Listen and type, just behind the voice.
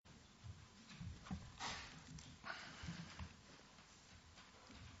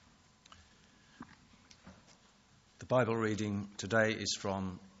Bible reading today is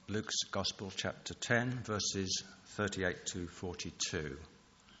from Luke's Gospel, chapter 10, verses 38 to 42,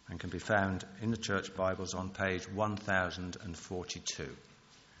 and can be found in the church Bibles on page 1042.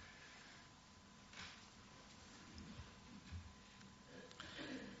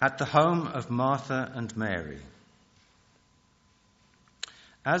 At the home of Martha and Mary.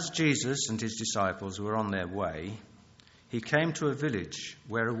 As Jesus and his disciples were on their way, he came to a village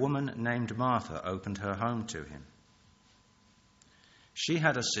where a woman named Martha opened her home to him. She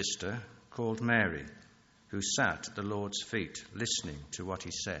had a sister called Mary, who sat at the Lord's feet, listening to what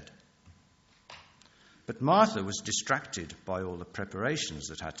he said. But Martha was distracted by all the preparations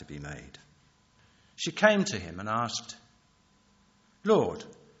that had to be made. She came to him and asked, "Lord,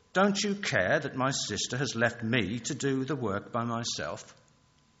 don't you care that my sister has left me to do the work by myself?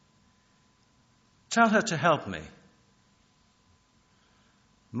 Tell her to help me."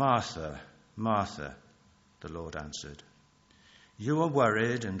 "Martha, Martha," the Lord answered, "you are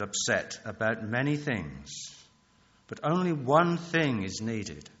worried and upset about many things, but only one thing is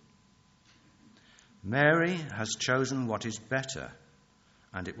needed. Mary has chosen what is better,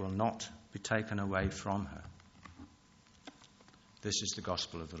 and it will not be taken away from her." This is the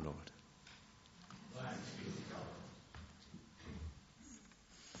gospel of the Lord.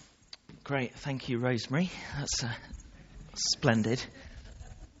 Great, thank you, Rosemary. That's splendid.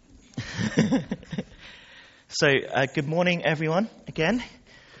 So, good morning, everyone, again.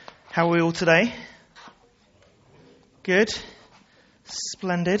 How are we all today? Good.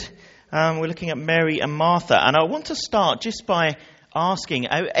 Splendid. We're looking at Mary and Martha, and I want to start just by asking,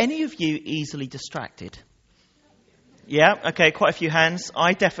 are any of you easily distracted? Yeah, okay, quite a few hands.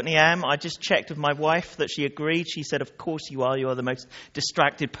 I definitely am. I just checked with my wife that she agreed. She said, "Of course you are. You are the most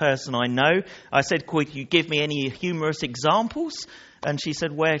distracted person I know." I said, "Could you give me any humorous examples?" And she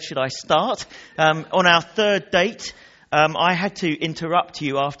said, "Where should I start?" On our third date, I had to interrupt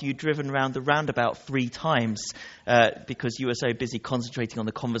you after you'd driven around the roundabout 3 times because you were so busy concentrating on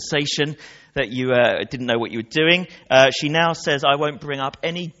the conversation that you didn't know what you were doing. She now says I won't bring up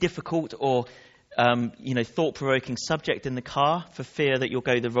any difficult or thought-provoking subject in the car for fear that you'll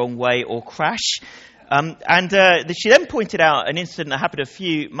go the wrong way or crash. She then pointed out an incident that happened a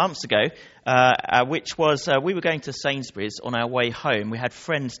few months ago, which was we were going to Sainsbury's on our way home. We had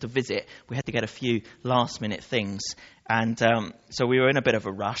friends to visit. We had to get a few last-minute things. And so we were in a bit of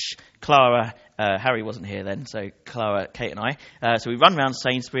a rush. Clara, Harry wasn't here then, so Clara, Kate and I. So we run around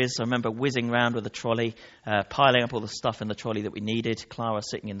Sainsbury's. I remember whizzing around with a trolley, piling up all the stuff in the trolley that we needed. Clara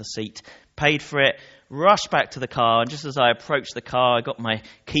sitting in the seat, paid for it, rushed back to the car. And just as I approached the car, I got my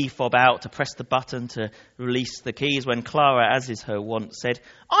key fob out to press the button to release the keys when Clara, as is her wont, said,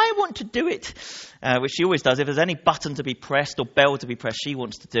 "I want to do it," which she always does. If there's any button to be pressed or bell to be pressed, she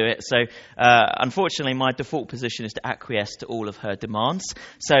wants to do it. So unfortunately, my default position is to acquiesce to all of her demands.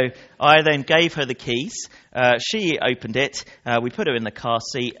 So I then gave her the keys. She opened it. We put her in the car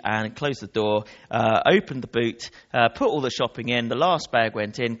seat and closed the door, opened the boot, put all the shopping in. The last bag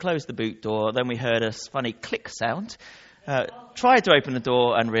went in, closed the boot door. Then we heard a funny click sound. Tried to open the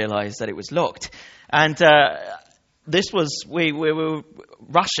door and realised that it was locked. And we were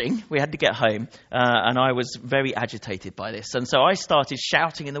rushing. We had to get home, and I was very agitated by this. And so I started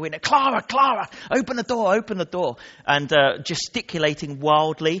shouting in the window, "Clara, Clara, open the door, open the door," and gesticulating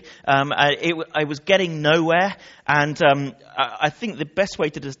wildly. I was getting nowhere, and I think the best way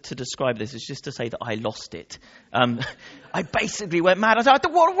to describe this is just to say that I lost it. I basically went mad. I said,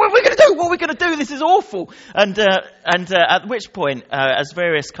 "What are we going to do? What are we going to do? This is awful." And at which point, as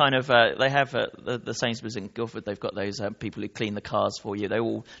various kind of, they have the Sainsbury's in Guildford, they've got those people who clean the cars for you. They're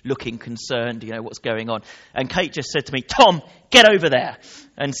all looking concerned, what's going on. And Kate just said to me, "Tom, get over there,"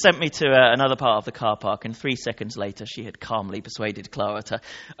 and sent me to another part of the car park. And 3 seconds later, she had calmly persuaded Clara to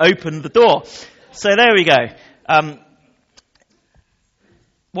open the door. So there we go.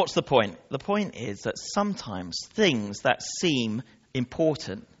 What's the point? The point is that sometimes things that seem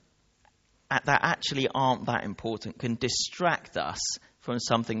important, that actually aren't that important, can distract us from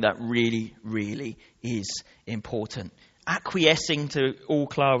something that really, really is important. Acquiescing to all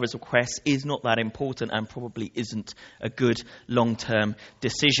Clara's requests is not that important and probably isn't a good long-term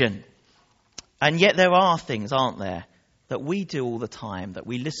decision. And yet there are things, aren't there, that we do all the time, that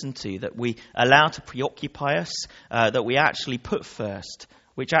we listen to, that we allow to preoccupy us, that we actually put first,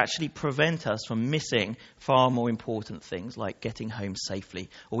 which actually prevent us from missing far more important things like getting home safely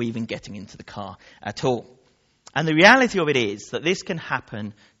or even getting into the car at all. And the reality of it is that this can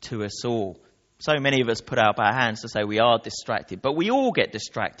happen to us all. So many of us put up our hands to say we are distracted, but we all get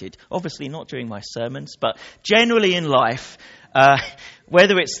distracted. Obviously not during my sermons, but generally in life,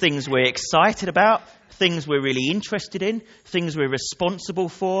 whether it's things we're excited about, things we're really interested in, things we're responsible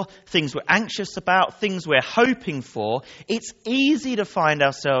for, things we're anxious about, things we're hoping for, it's easy to find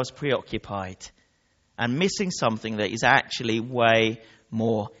ourselves preoccupied and missing something that is actually way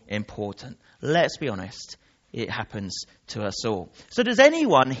more important. Let's be honest, it happens to us all. So does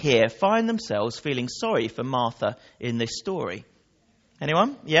anyone here find themselves feeling sorry for Martha in this story?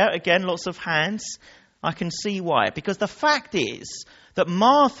 Anyone? Yeah, again, lots of hands. I can see why. Because the fact is that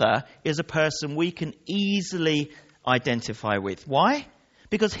Martha is a person we can easily identify with. Why?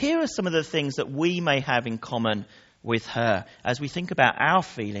 Because here are some of the things that we may have in common with her as we think about our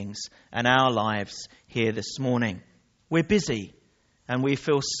feelings and our lives here this morning. We're busy and we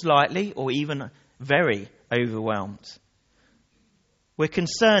feel slightly or even very overwhelmed. We're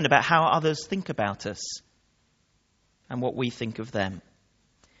concerned about how others think about us and what we think of them.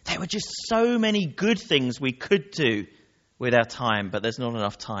 There were just so many good things we could do with our time, but there's not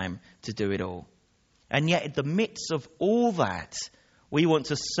enough time to do it all. And yet, in the midst of all that, we want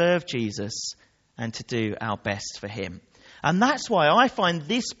to serve Jesus and to do our best for him. And that's why I find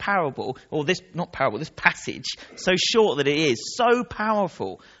this this passage, so short that it is, so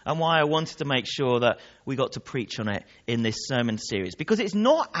powerful, and why I wanted to make sure that we got to preach on it in this sermon series. Because it's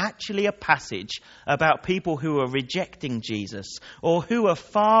not actually a passage about people who are rejecting Jesus or who are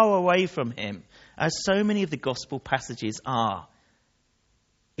far away from him, as so many of the gospel passages are.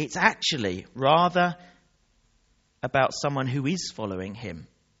 It's actually rather about someone who is following him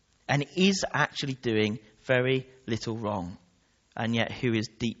and is actually doing very little wrong, and yet who is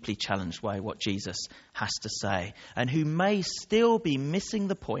deeply challenged by what Jesus has to say, and who may still be missing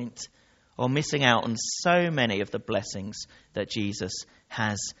the point or missing out on so many of the blessings that Jesus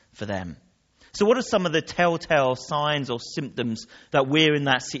has for them. So what are some of the telltale signs or symptoms that we're in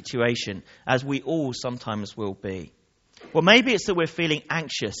that situation, as we all sometimes will be? Well, maybe it's that we're feeling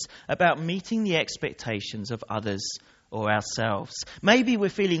anxious about meeting the expectations of others or ourselves. Maybe we're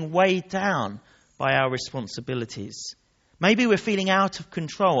feeling weighed down by our responsibilities. Maybe we're feeling out of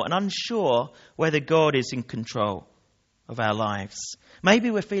control and unsure whether God is in control of our lives.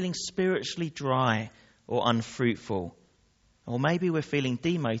 Maybe we're feeling spiritually dry or unfruitful. Or maybe we're feeling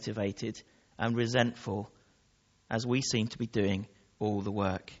demotivated and resentful, as we seem to be doing all the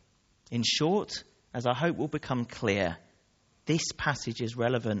work. In short, as I hope will become clear, this passage is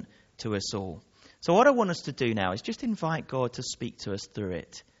relevant to us all. So what I want us to do now is just invite God to speak to us through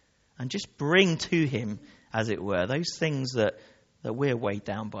it, and just bring to him, as it were, those things that we're weighed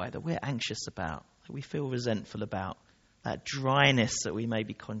down by, that we're anxious about, that we feel resentful about, that dryness that we may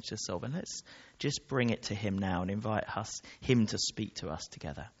be conscious of. And let's just bring it to him now and invite him to speak to us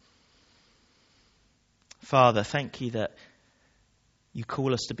together. Father, thank you that you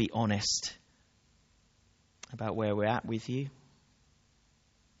call us to be honest about where we're at with you,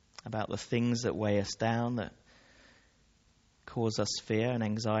 about the things that weigh us down, that cause us fear and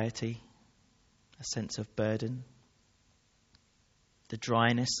anxiety, a sense of burden, the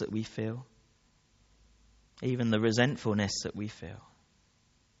dryness that we feel, even the resentfulness that we feel,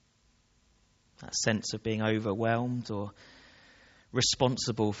 that sense of being overwhelmed or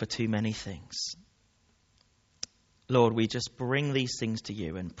responsible for too many things. Lord, we just bring these things to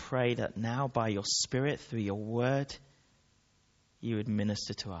you and pray that now by your Spirit, through your word, you would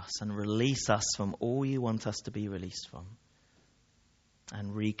minister to us and release us from all you want us to be released from,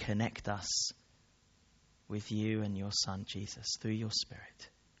 and reconnect us with you and your Son, Jesus, through your Spirit.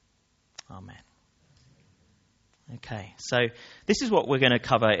 Amen. Okay, so this is what we're going to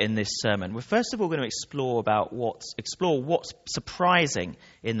cover in this sermon. We're first of all going to explore what's surprising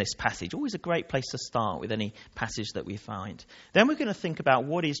in this passage. Always a great place to start with any passage that we find. Then we're going to think about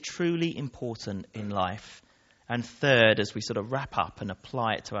what is truly important in life. And third, as we sort of wrap up and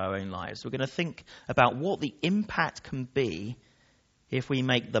apply it to our own lives, we're going to think about what the impact can be if we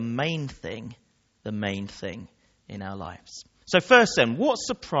make the main thing in our lives. So first then, what's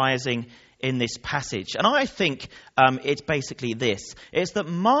surprising in this passage? And I think it's basically this. It's that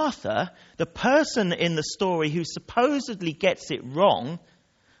Martha, the person in the story who supposedly gets it wrong,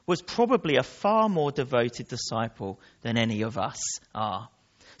 was probably a far more devoted disciple than any of us are.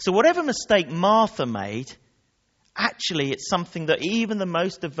 So whatever mistake Martha made, actually it's something that even the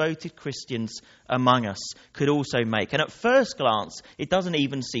most devoted Christians among us could also make. And at first glance, it doesn't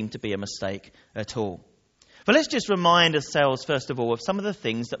even seem to be a mistake at all. But let's just remind ourselves, first of all, of some of the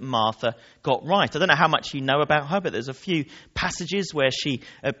things that Martha got right. I don't know how much you know about her, but there's a few passages where she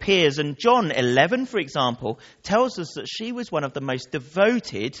appears. And John 11, for example, tells us that she was one of the most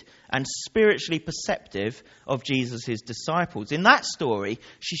devoted and spiritually perceptive of Jesus' disciples. In that story,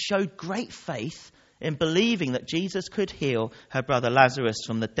 she showed great faith in believing that Jesus could heal her brother Lazarus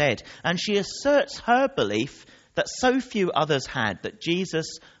from the dead. And she asserts her belief that so few others had, that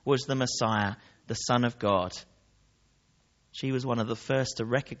Jesus was the Messiah, the Son of God. She was one of the first to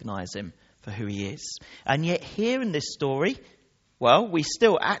recognize him for who he is. And yet here in this story, well, we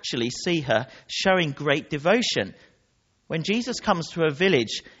still actually see her showing great devotion. When Jesus comes to a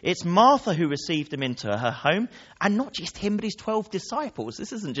village, it's Martha who received him into her home, and not just him, but his 12 disciples.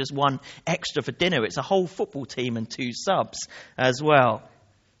 This isn't just one extra for dinner, it's a whole football team and 2 subs as well.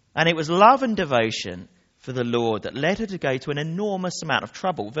 And it was love and devotion for the Lord that led her to go to an enormous amount of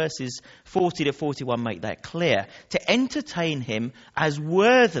trouble. Verses 40 to 41 make that clear. To entertain him as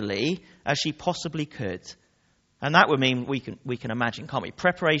worthily as she possibly could. And that would mean, we can imagine, can't we?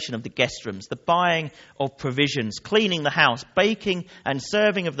 Preparation of the guest rooms, the buying of provisions, cleaning the house, baking and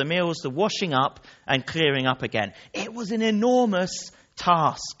serving of the meals, the washing up and clearing up again. It was an enormous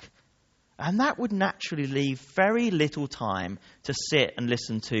task. And that would naturally leave very little time to sit and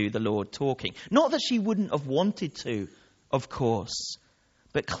listen to the Lord talking. Not that she wouldn't have wanted to, of course.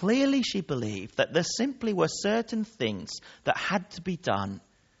 But clearly she believed that there simply were certain things that had to be done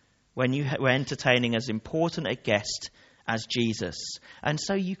when you were entertaining as important a guest as Jesus. And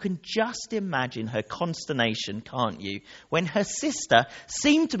so you can just imagine her consternation, can't you, when her sister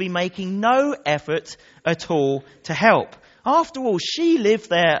seemed to be making no effort at all to help. After all, she lived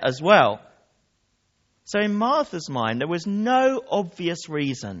there as well. So in Martha's mind, there was no obvious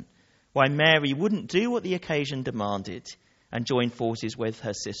reason why Mary wouldn't do what the occasion demanded and join forces with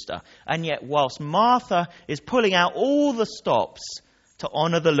her sister. And yet, whilst Martha is pulling out all the stops to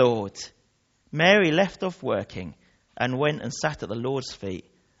honour the Lord, Mary left off working and went and sat at the Lord's feet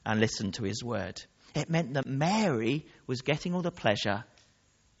and listened to his word. It meant that Mary was getting all the pleasure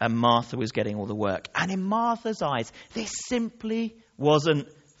and Martha was getting all the work. And in Martha's eyes, this simply wasn't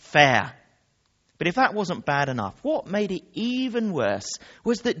fair. But if that wasn't bad enough, what made it even worse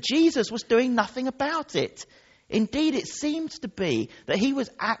was that Jesus was doing nothing about it. Indeed, it seemed to be that he was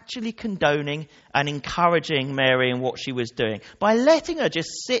actually condoning and encouraging Mary in what she was doing by letting her just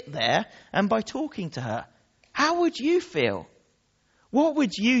sit there and by talking to her. How would you feel? What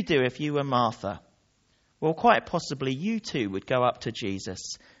would you do if you were Martha? Well, quite possibly you too would go up to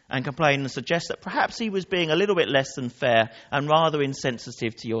Jesus and complain and suggest that perhaps he was being a little bit less than fair and rather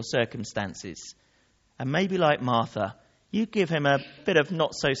insensitive to your circumstances. And maybe like Martha, you give him a bit of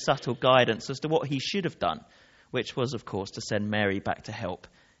not so subtle guidance as to what he should have done, which was, of course, to send Mary back to help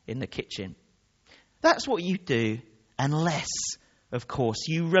in the kitchen. That's what you do, unless, of course,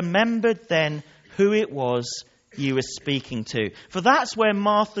 you remembered then who it was you were speaking to. For that's where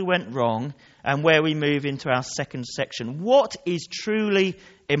Martha went wrong and where we move into our second section. What is truly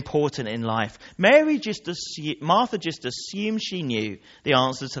important in life? Martha just assumed she knew the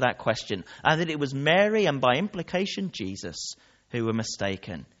answer to that question, and that it was Mary and by implication Jesus who were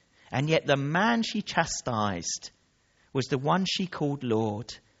mistaken. And yet the man she chastised was the one she called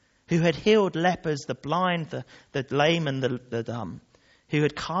Lord, who had healed lepers, the blind, the lame and the dumb, who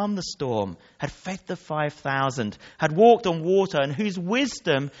had calmed the storm, had fed the 5,000, had walked on water, and whose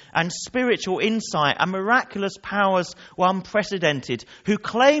wisdom and spiritual insight and miraculous powers were unprecedented, who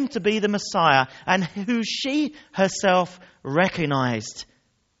claimed to be the Messiah and who she herself recognized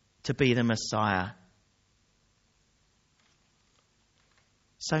to be the Messiah.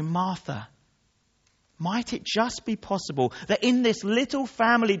 So Martha, might it just be possible that in this little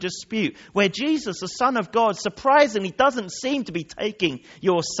family dispute where Jesus, the Son of God, surprisingly doesn't seem to be taking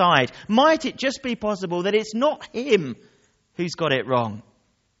your side, might it just be possible that it's not him who's got it wrong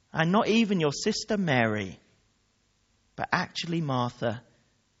and not even your sister Mary, but actually Martha,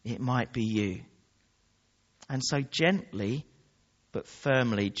 it might be you. And so gently but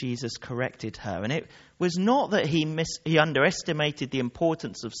firmly Jesus corrected her. And it was not that he underestimated the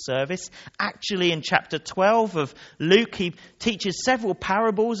importance of service. Actually, in chapter 12 of Luke, he teaches several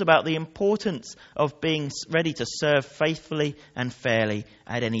parables about the importance of being ready to serve faithfully and fairly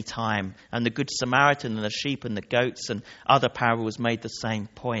at any time. And the Good Samaritan and the sheep and the goats and other parables made the same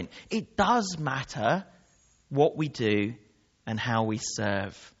point. It does matter what we do and how we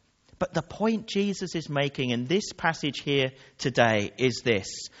serve. But the point Jesus is making in this passage here today is this.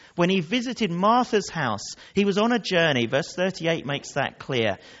 When he visited Martha's house, he was on a journey. Verse 38 makes that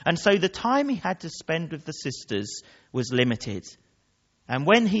clear. And so the time he had to spend with the sisters was limited. And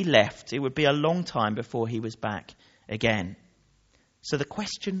when he left, it would be a long time before he was back again. So the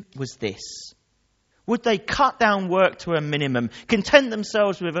question was this. Would they cut down work to a minimum, content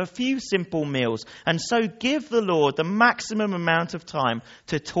themselves with a few simple meals, and so give the Lord the maximum amount of time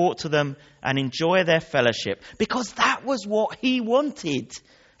to talk to them and enjoy their fellowship? Because that was what he wanted.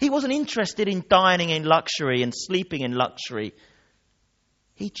 He wasn't interested in dining in luxury and sleeping in luxury.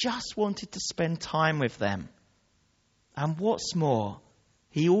 He just wanted to spend time with them. And what's more,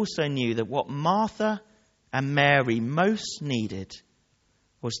 he also knew that what Martha and Mary most needed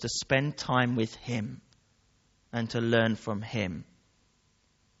was to spend time with him and to learn from him.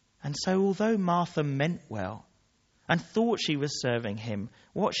 And so although Martha meant well and thought she was serving him,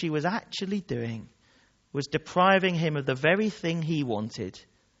 what she was actually doing was depriving him of the very thing he wanted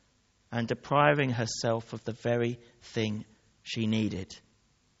and depriving herself of the very thing she needed.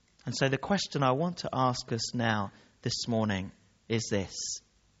 And so the question I want to ask us now this morning is this: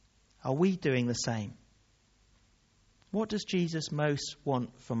 are we doing the same? What does Jesus most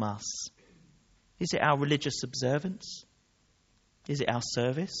want from us? Is it our religious observance? Is it our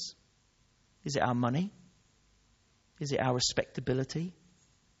service? Is it our money? Is it our respectability?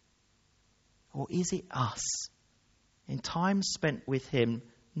 Or is it us, in time spent with him,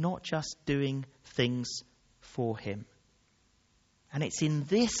 not just doing things for him? And it's in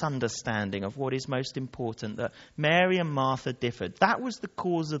this understanding of what is most important that Mary and Martha differed. That was the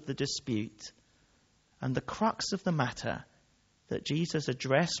cause of the dispute. And the crux of the matter that Jesus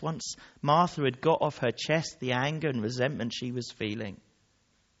addressed once Martha had got off her chest the anger and resentment she was feeling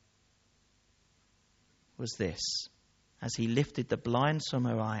was this: as he lifted the blinds from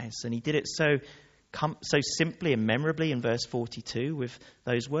her eyes, and he did it so simply and memorably in verse 42 with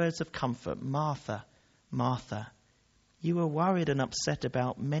those words of comfort, "Martha, Martha, you are worried and upset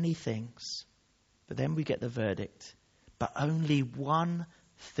about many things." But then we get the verdict: but only one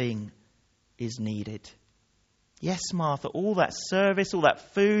thing is needed. Yes, Martha, all that service, all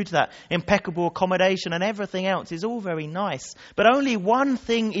that food, that impeccable accommodation and everything else is all very nice. But only one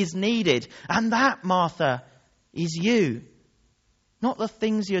thing is needed. And that, Martha, is you. Not the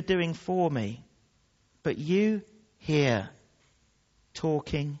things you're doing for me, but you here,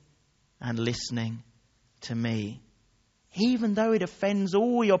 talking and listening to me. Even though it offends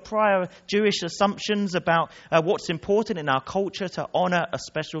all your prior Jewish assumptions about what's important in our culture to honour a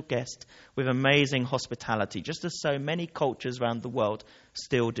special guest with amazing hospitality, just as so many cultures around the world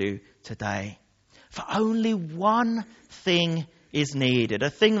still do today. For only one thing is needed, a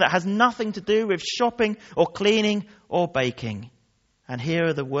thing that has nothing to do with shopping or cleaning or baking. And here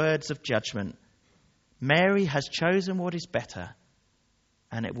are the words of judgment. Mary has chosen what is better,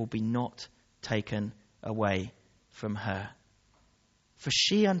 and it will be not taken away from her. For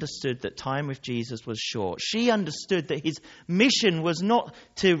she understood that time with Jesus was short. She understood that his mission was not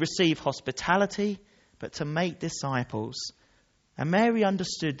to receive hospitality, but to make disciples. And Mary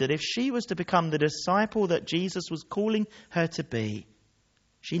understood that if she was to become the disciple that Jesus was calling her to be,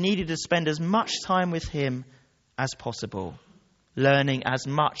 she needed to spend as much time with him as possible, learning as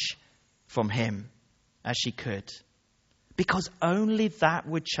much from him as she could. Because only that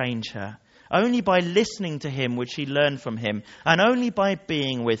would change her. Only by listening to him would she learn from him. And only by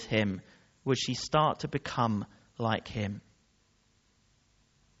being with him would she start to become like him.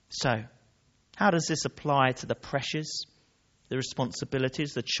 So, how does this apply to the pressures, the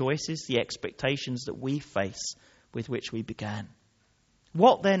responsibilities, the choices, the expectations that we face with which we began?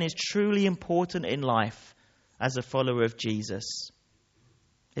 What then is truly important in life as a follower of Jesus?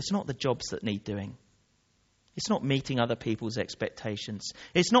 It's not the jobs that need doing. It's not meeting other people's expectations.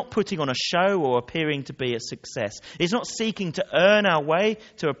 It's not putting on a show or appearing to be a success. It's not seeking to earn our way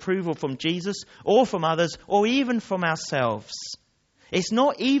to approval from Jesus or from others or even from ourselves. It's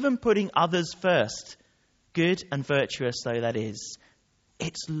not even putting others first, good and virtuous though that is.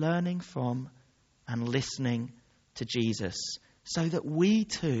 It's learning from and listening to Jesus so that we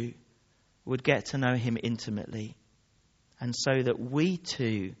too would get to know him intimately and so that we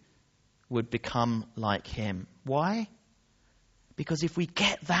too would become like him. Why? Because if we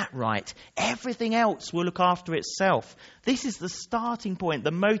get that right, everything else will look after itself. This is the starting point,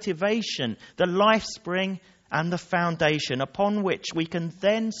 the motivation, the life spring and the foundation upon which we can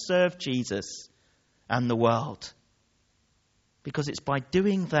then serve Jesus and the world. Because it's by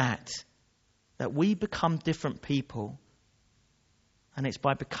doing that that we become different people. And it's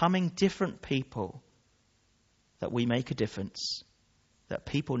by becoming different people that we make a difference. That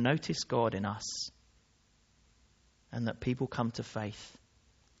people notice God in us, and that people come to faith,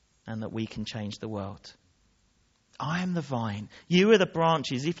 and that we can change the world. I am the vine, you are the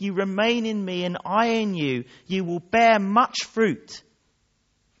branches. If you remain in me and I in you, you will bear much fruit.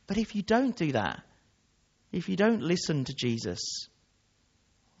 But if you don't do that, if you don't listen to Jesus,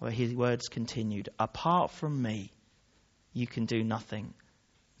 well, his words continued, apart from me, you can do nothing.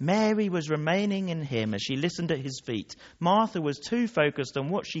 Mary was remaining in him as she listened at his feet. Martha was too focused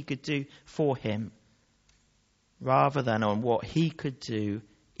on what she could do for him rather than on what he could do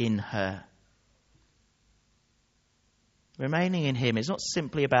in her. Remaining in him is not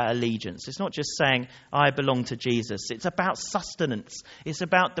simply about allegiance. It's not just saying, I belong to Jesus. It's about sustenance. It's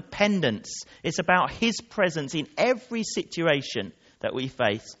about dependence. It's about his presence in every situation that we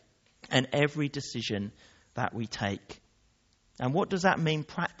face and every decision that we take. And what does that mean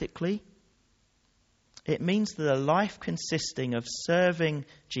practically? It means that a life consisting of serving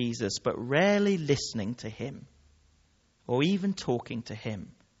Jesus but rarely listening to him or even talking to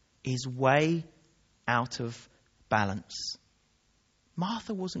him is way out of balance.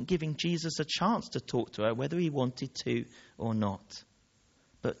 Martha wasn't giving Jesus a chance to talk to her, whether he wanted to or not.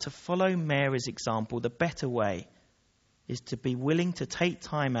 But to follow Mary's example, the better way is to be willing to take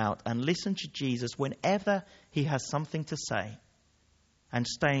time out and listen to Jesus whenever he has something to say, and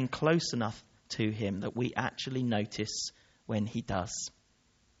staying close enough to him that we actually notice when he does.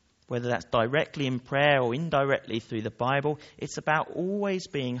 Whether that's directly in prayer or indirectly through the Bible, it's about always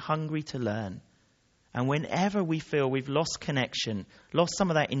being hungry to learn. And whenever we feel we've lost connection, lost some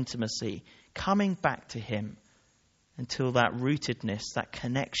of that intimacy, coming back to him until that rootedness, that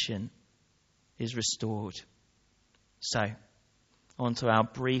connection is restored. So, on to our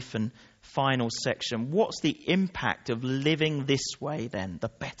brief and final section. What's the impact of living this way then, the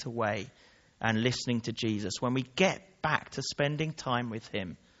better way, and listening to Jesus? When we get back to spending time with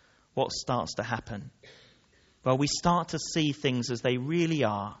him, what starts to happen? Well, we start to see things as they really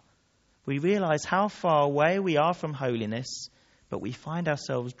are. We realize how far away we are from holiness, but we find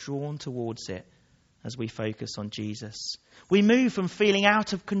ourselves drawn towards it as we focus on Jesus. We move from feeling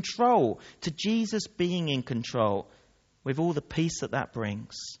out of control to Jesus being in control, with all the peace that that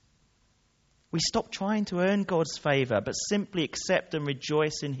brings. We stop trying to earn God's favour, but simply accept and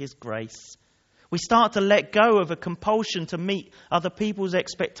rejoice in his grace. We start to let go of a compulsion to meet other people's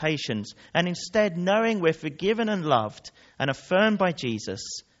expectations, and instead, knowing we're forgiven and loved and affirmed by Jesus,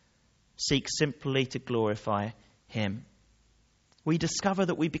 seek simply to glorify him. We discover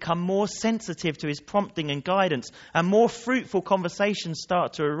that we become more sensitive to his prompting and guidance, and more fruitful conversations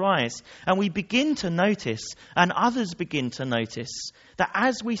start to arise. And we begin to notice, and others begin to notice, that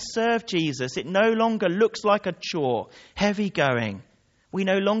as we serve Jesus, it no longer looks like a chore, heavy going. We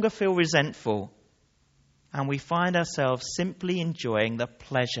no longer feel resentful. And we find ourselves simply enjoying the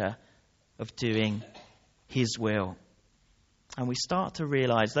pleasure of doing his will. And we start to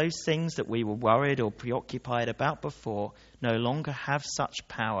realize those things that we were worried or preoccupied about before no longer have such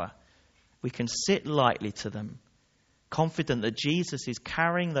power. We can sit lightly to them, confident that Jesus is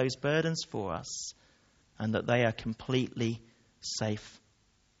carrying those burdens for us and that they are completely safe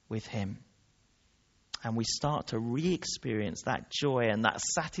with him. And we start to re-experience that joy and that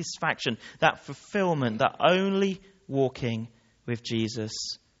satisfaction, that fulfillment that only walking with Jesus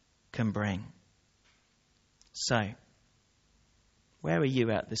can bring. So, where are you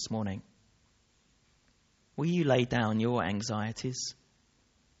at this morning? Will you lay down your anxieties,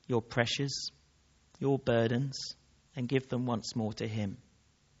 your pressures, your burdens, and give them once more to him?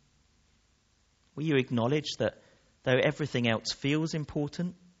 Will you acknowledge that though everything else feels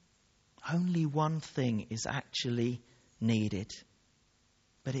important, only one thing is actually needed?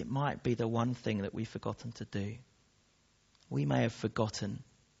 But it might be the one thing that we've forgotten to do. We may have forgotten.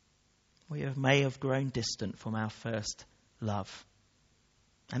 We may have grown distant from our first love.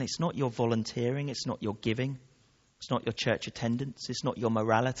 And it's not your volunteering, it's not your giving, it's not your church attendance, it's not your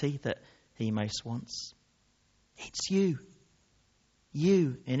morality that he most wants. It's you.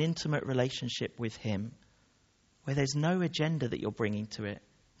 You in intimate relationship with him, where there's no agenda that you're bringing to it,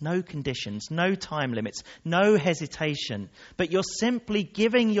 no conditions, no time limits, no hesitation, but you're simply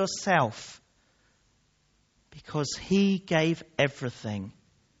giving yourself because he gave everything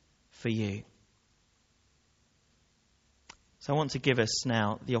for you. So I want to give us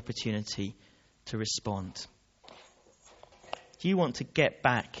now the opportunity to respond. Do you want to get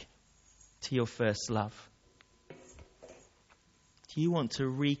back to your first love? Do you want to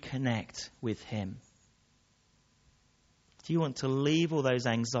reconnect with him? Do you want to leave all those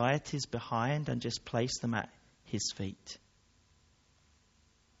anxieties behind and just place them at his feet?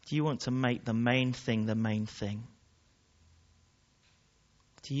 Do you want to make the main thing the main thing?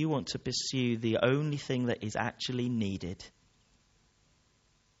 Do you want to pursue the only thing that is actually needed,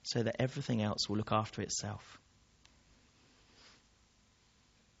 so that everything else will look after itself?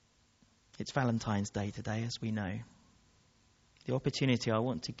 It's Valentine's Day today, as we know. The opportunity I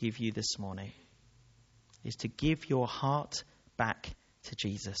want to give you this morning is to give your heart back to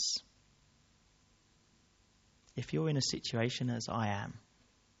Jesus. If you're in a situation as I am,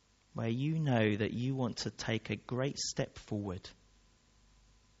 where you know that you want to take a great step forward,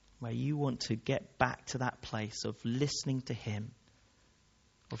 where you want to get back to that place of listening to him,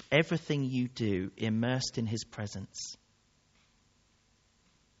 of everything you do immersed in his presence,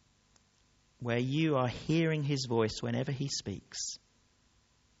 where you are hearing his voice whenever he speaks,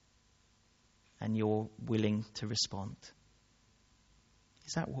 and you're willing to respond?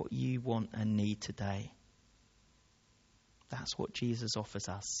 Is that what you want and need today? That's what Jesus offers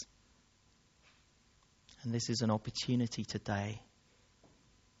us. And this is an opportunity today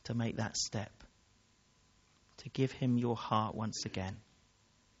to make that step, to give him your heart once again,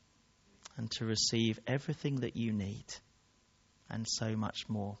 and to receive everything that you need and so much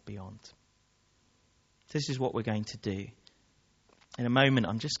more beyond. This is what we're going to do. In a moment,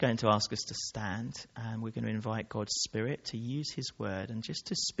 I'm just going to ask us to stand, and we're going to invite God's Spirit to use his word and just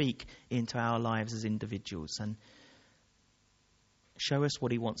to speak into our lives as individuals and show us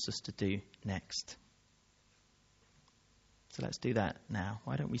what he wants us to do next. So let's do that now.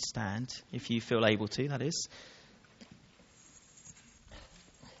 Why don't we stand, if you feel able to, that is.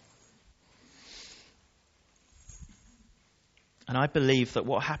 And I believe that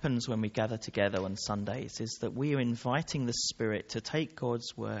what happens when we gather together on Sundays is that we are inviting the Spirit to take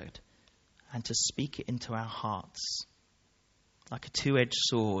God's word and to speak it into our hearts like a two-edged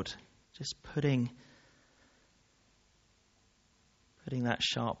sword, just putting that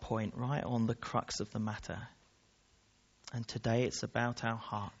sharp point right on the crux of the matter. And today it's about our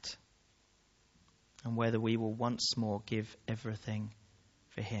heart and whether we will once more give everything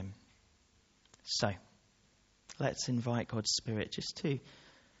for him. So, let's invite God's Spirit just to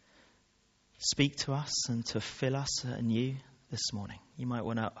speak to us and to fill us anew this morning. You might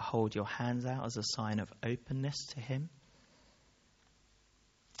want to hold your hands out as a sign of openness to him.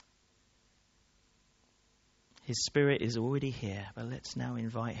 His Spirit is already here, but let's now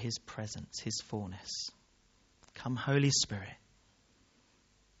invite his presence, his fullness. Come, Holy Spirit.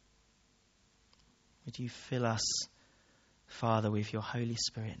 Would you fill us, Father, with your Holy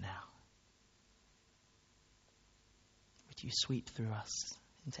Spirit now? Would you sweep through us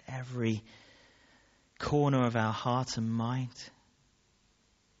into every corner of our heart and mind?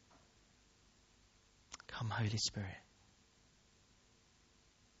 Come, Holy Spirit.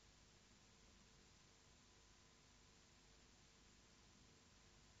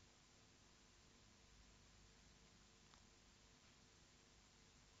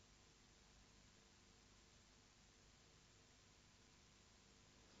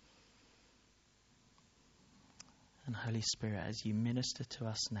 And Holy Spirit, as you minister to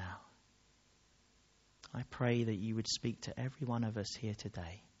us now, I pray that you would speak to every one of us here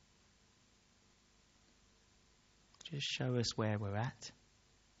today. Just show us where we're at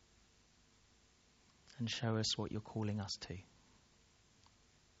and show us what you're calling us to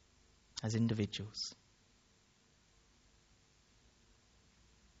as individuals.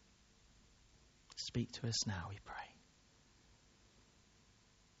 Speak to us now, we pray.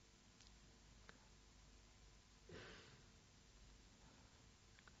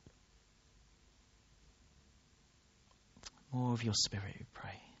 More of your Spirit, we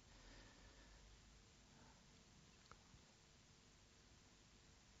pray.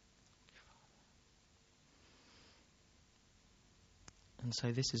 And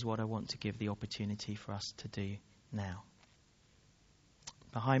so this is what I want to give the opportunity for us to do now.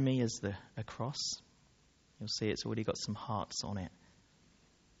 Behind me is a cross. You'll see it's already got some hearts on it.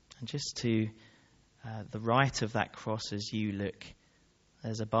 And just to the right of that cross as you look,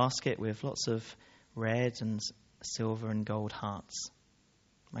 there's a basket with lots of red and silver and gold hearts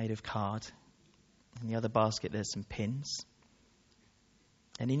made of card. In the other basket there's some pins.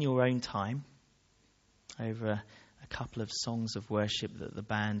 And in your own time, over a couple of songs of worship that the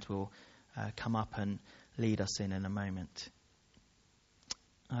band will come up and lead us in a moment,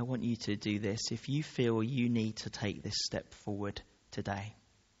 I want you to do this. If you feel you need to take this step forward today,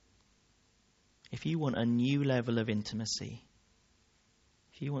 if you want a new level of intimacy,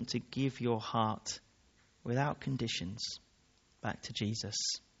 if you want to give your heart without conditions back to Jesus,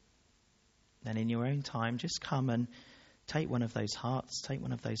 then in your own time, just come and take one of those hearts, take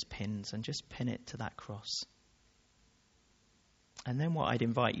one of those pins, and just pin it to that cross. And then what I'd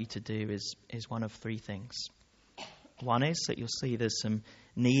invite you to do is one of three things. One is that you'll see there's some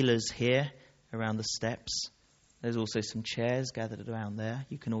kneelers here around the steps. There's also some chairs gathered around there.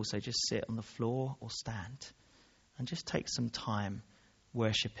 You can also just sit on the floor or stand and just take some time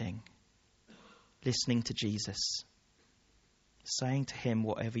worshipping, listening to Jesus, saying to him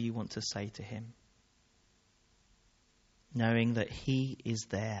whatever you want to say to him, knowing that he is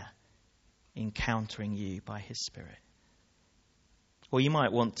there encountering you by his Spirit. Or you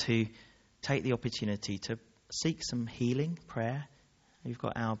might want to take the opportunity to seek some healing prayer. We've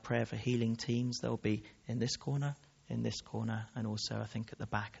got our prayer for healing teams. They'll be in this corner, in this corner and also I think at the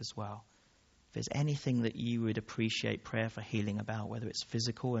back as well. If there's anything that you would appreciate prayer for healing about, whether it's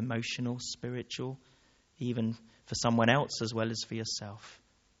physical, emotional, spiritual, even for someone else as well as for yourself,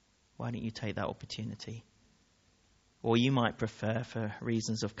 why don't you take that opportunity? Or you might prefer, for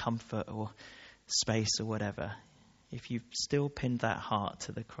reasons of comfort or space or whatever, if you've still pinned that heart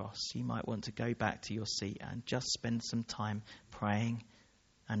to the cross, you might want to go back to your seat and just spend some time praying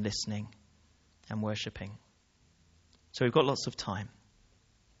and listening and worshipping. So we've got lots of time.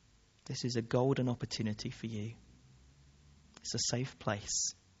 This is a golden opportunity for you. It's a safe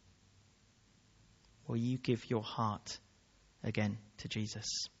place where you give your heart again to Jesus.